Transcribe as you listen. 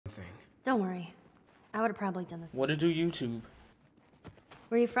Don't worry. I would have probably done this. What to do YouTube?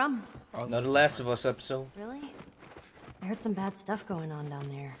 Where are you from? Another Last of Us episode. Really? I heard some bad stuff going on down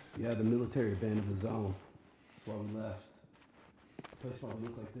there. Yeah, the military abandoned the zone. That's why we left. The place probably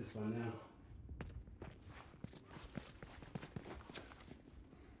looks like this by now.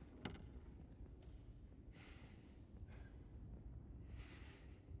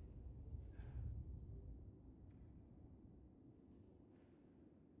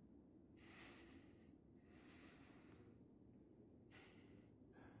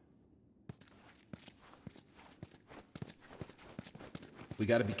 We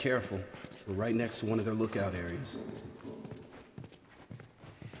gotta be careful. We're right next to one of their lookout areas.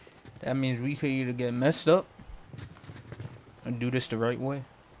 That means we could either get messed up or do this the right way.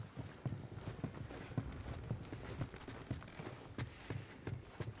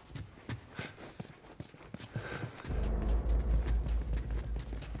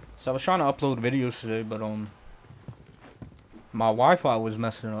 So I was trying to upload videos today, but my Wi-Fi was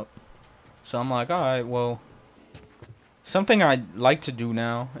messing up. So I'm like, alright, well, something I like to do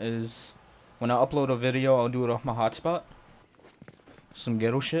now is when I upload a video, I'll do it off my hotspot. Some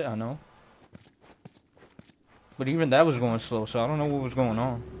ghetto shit, I know. But even that was going slow, so I don't know what was going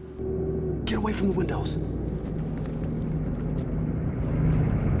on. Get away from the windows.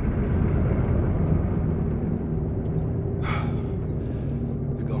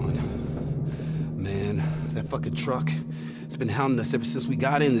 They're gone. Man, that fucking truck, it's been hounding us ever since we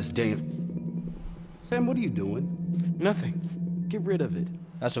got in this damn... Sam, what are you doing? Nothing. Get rid of it.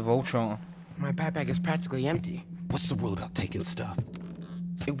 That's a Voltron. My backpack is practically empty. What's the rule about taking stuff?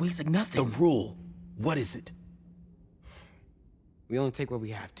 It weighs like nothing. The rule. What is it? We only take what we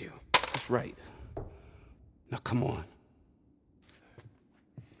have to. That's right. Now come on.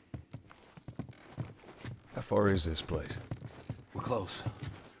 How far is this place? We're close.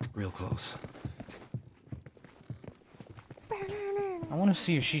 Real close. I want to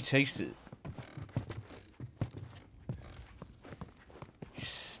see if she takes it.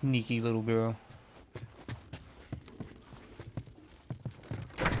 Sneaky little girl.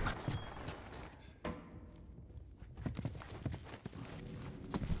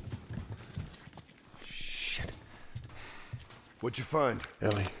 Shit. What'd you find?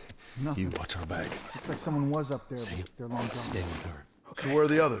 Ellie, Nothing. you watch our back. Looks like someone was up there, Sam, but they're long gone. stay with her. So where are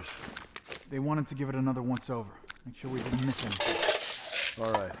the others? They wanted to give it another once over. Make sure we didn't miss anything.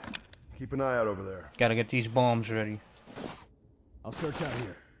 All right. Keep an eye out over there. Gotta get these bombs ready. I'll search out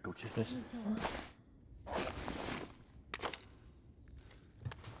here. Go check. This.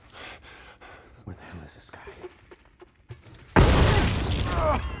 Where the hell is this guy?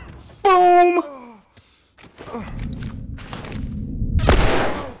 Boom!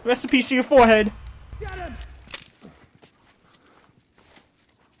 Rest in peace to your forehead. Get him!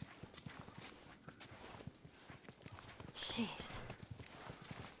 Jeez.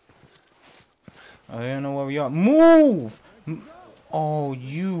 I don't know where we are. Move! Oh,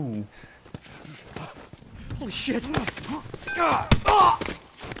 you. Holy shit!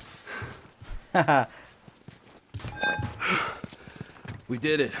 Haha. We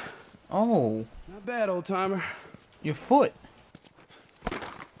did it. Oh, Not bad, old timer. your foot.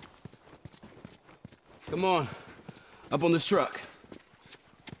 Come on. Up on this truck.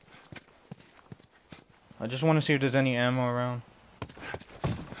 I just want to see if there's any ammo around.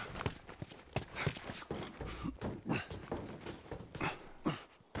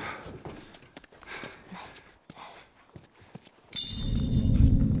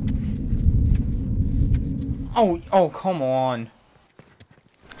 Oh, come on.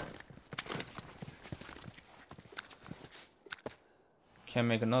 Can't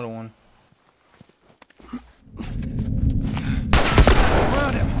make another one.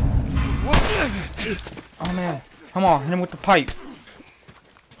 Oh man, come on, hit him with the pipe.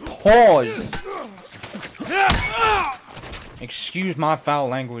 Pause. Excuse my foul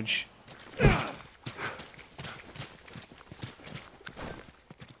language.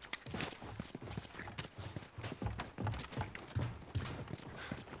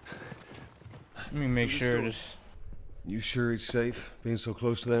 Let me make sure this. You sure it's safe being so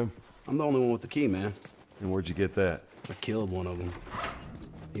close to them? I'm the only one with the key, man. And where'd you get that? I killed one of them.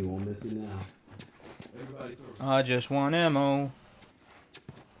 He won't miss it now. Everybody throw. I just want ammo.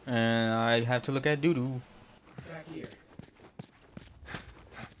 And I have to look at doo-doo. Back here.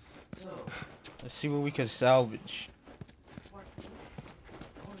 So, Let's see what we can salvage.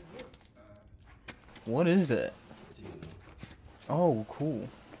 What is that? Oh, cool.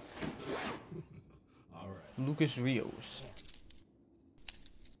 all right. Lucas Rios.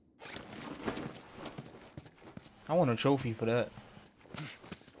 I want a trophy for that.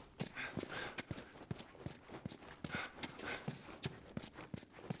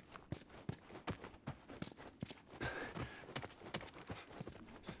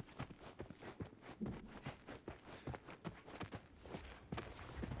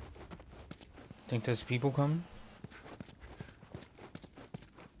 Think there's people coming?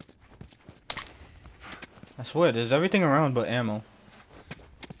 I swear, there's everything around but ammo.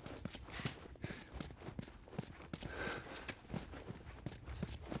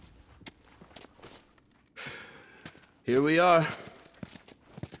 Here we are.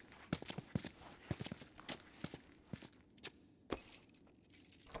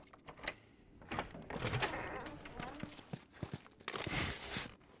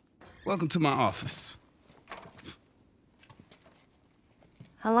 Welcome to my office.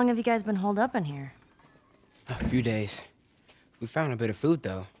 How long have you guys been holed up in here? A few days. We found a bit of food,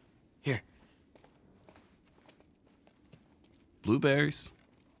 though. Here. Blueberries.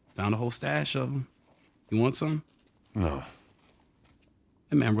 Found a whole stash of them. You want some? No.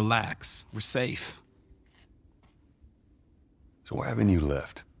 Hey man, relax. We're safe. So why haven't you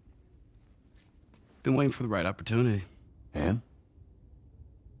left? Been waiting for the right opportunity. And?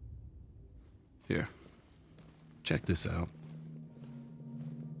 Here. Check this out.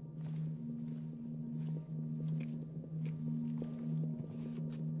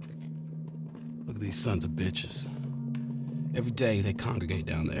 Look at these sons of bitches. Every day they congregate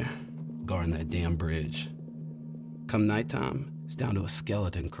down there, guarding that damn bridge. Come nighttime, it's down to a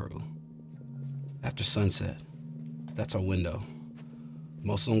skeleton crew. After sunset, that's our window.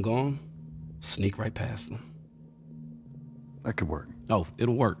 Most of them gone, sneak right past them. That could work. Oh,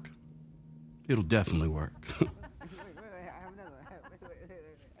 it'll work. It'll definitely work.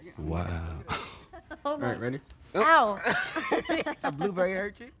 Wow. All right, ready? Ow! A blueberry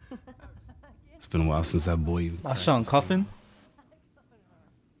hurt you? It's been a while since that boy. My son cuffing?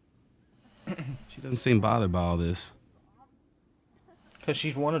 She doesn't seem bothered by all this. Because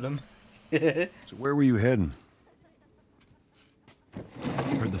she's one of them. So where were you heading?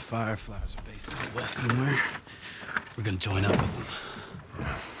 Heard the Fireflies are based out west somewhere. We're gonna join up with them.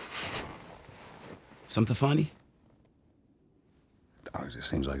 Something funny? Oh, it just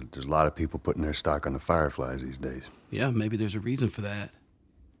seems like there's a lot of people putting their stock on the Fireflies these days. Yeah, maybe there's a reason for that.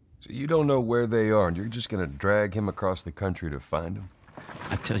 So you don't know where they are, and you're just gonna drag him across the country to find them?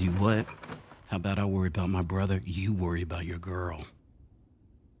 I tell you what, how about I worry about my brother, you worry about your girl.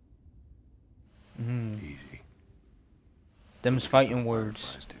 Easy. Them's fighting words.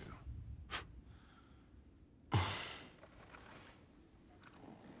 Fireflies do.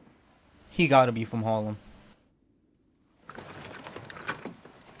 He gotta be from Harlem.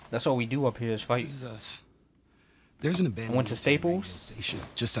 That's all we do up here is fight. This is us. There's an abandoned Went to military radio Staples? station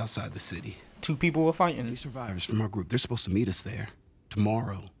just outside the city. 2 people were fighting. Any survivors from our group, they're supposed to meet us there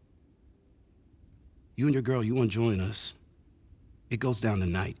tomorrow. You and your girl, you want to join us? It goes down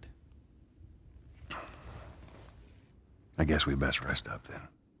tonight. I guess we best rest up then.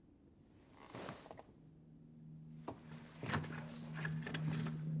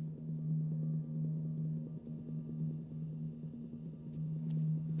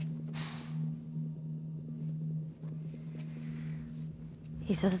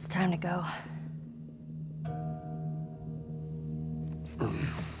 He says it's time to go.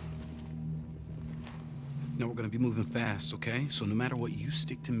 No, we're gonna be moving fast, okay? So no matter what, you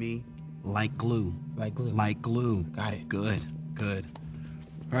stick to me like glue. Like glue. Like glue. Got it. Good, good.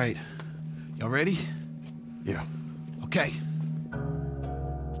 All right, y'all ready? Yeah. Okay.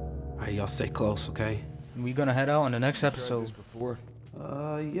 All right, y'all stay close, okay? We gonna head out on the next episode. Before?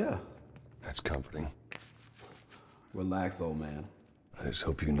 Yeah. That's comforting. Relax, old man. I just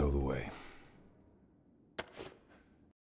hope you know the way.